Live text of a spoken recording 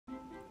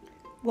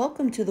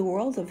Welcome to the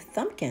world of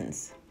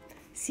Thumbkins.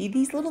 See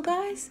these little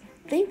guys?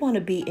 They want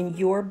to be in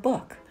your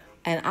book,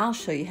 and I'll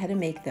show you how to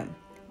make them.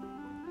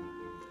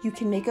 You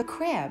can make a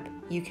crab,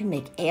 you can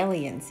make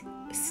aliens,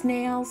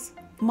 snails,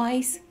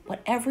 mice,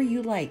 whatever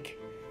you like.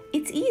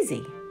 It's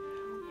easy.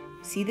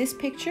 See this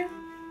picture?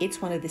 It's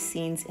one of the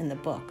scenes in the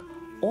book.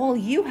 All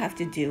you have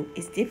to do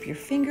is dip your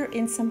finger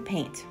in some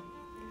paint.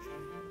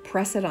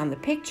 Press it on the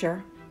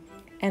picture,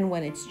 and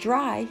when it's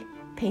dry,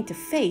 paint a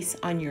face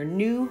on your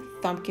new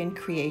Thumbkin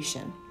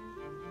creation.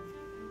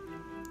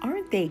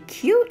 Aren't they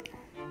cute?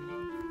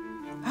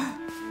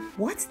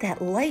 What's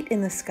that light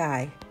in the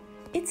sky?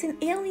 It's an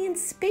alien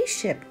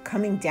spaceship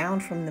coming down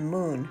from the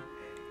moon.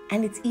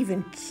 And it's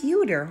even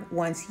cuter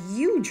once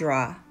you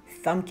draw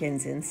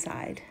Thumbkins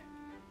inside.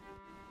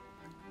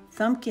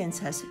 Thumbkins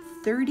has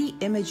 30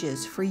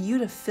 images for you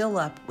to fill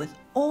up with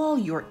all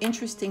your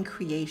interesting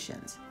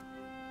creations.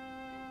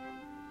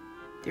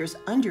 There's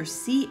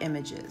undersea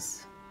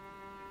images.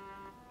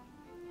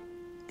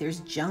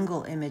 There's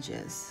jungle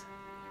images.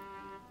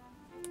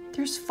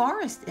 There's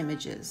forest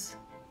images.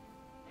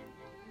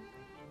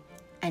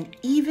 And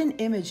even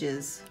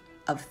images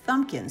of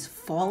Thumbkins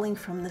falling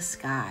from the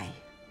sky.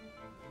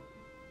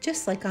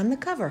 Just like on the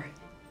cover.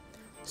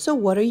 So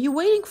what are you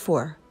waiting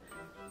for?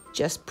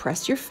 Just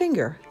press your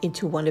finger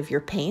into one of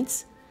your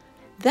paints,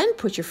 then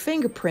put your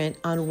fingerprint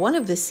on one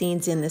of the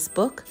scenes in this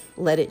book,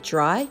 let it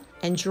dry,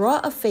 and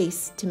draw a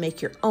face to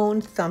make your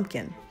own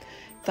Thumbkin.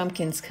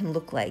 Thumbkins can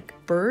look like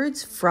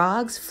birds,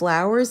 frogs,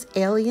 flowers,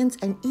 aliens,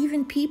 and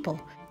even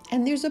people.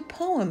 And there's a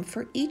poem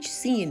for each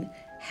scene.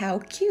 How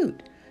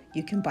cute!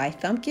 You can buy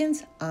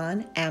Thumbkins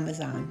on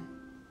Amazon.